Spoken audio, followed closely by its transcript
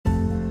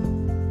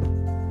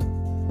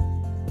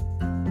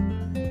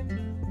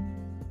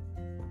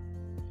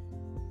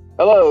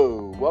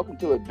Hello, welcome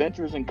to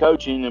Adventures in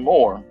Coaching and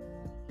More.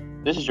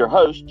 This is your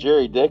host,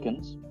 Jerry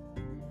Dickens,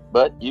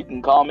 but you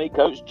can call me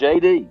Coach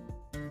JD.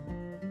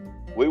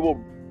 We will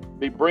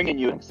be bringing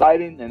you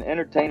exciting and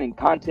entertaining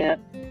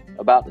content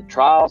about the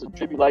trials and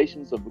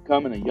tribulations of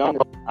becoming a young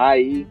adult,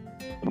 i.e.,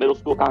 the middle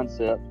school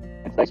concept,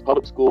 in today's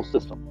public school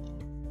system.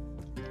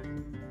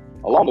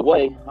 Along the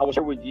way, I will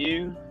share with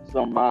you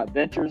some of my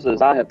adventures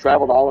as I have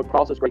traveled all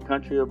across this great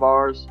country of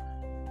ours,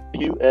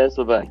 the US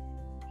of A.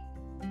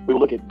 We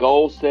will look at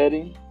goal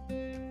setting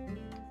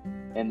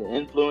and the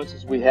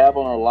influences we have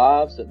on our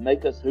lives that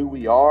make us who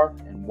we are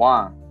and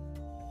why.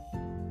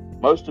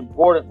 Most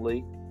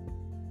importantly,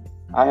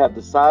 I have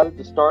decided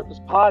to start this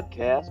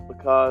podcast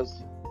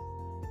because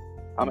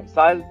I'm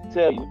excited to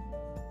tell you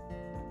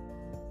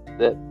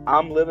that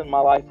I'm living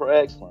my life for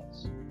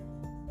excellence.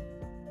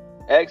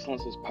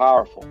 Excellence is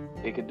powerful.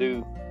 It can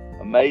do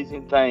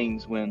amazing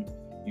things when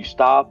you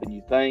stop and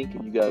you think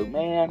and you go,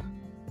 man,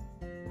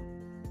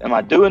 am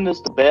I doing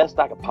this the best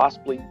I could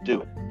possibly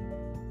do it?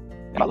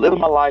 Am I living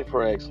my life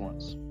for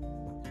excellence?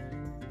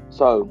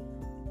 So,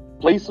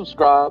 please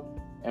subscribe,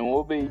 and we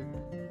will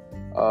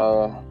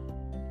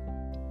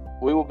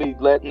be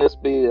letting this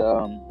be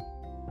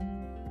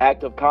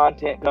active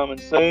content coming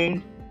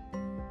soon.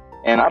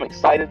 And I'm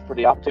excited for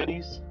the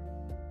opportunities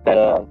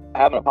that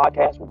having a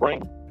podcast will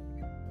bring.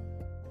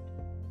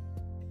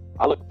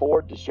 I look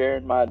forward to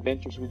sharing my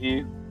adventures with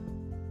you.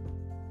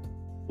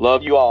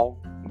 Love you all.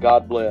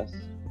 God bless.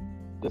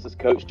 This is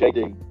Coach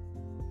JD,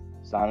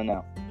 signing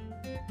out.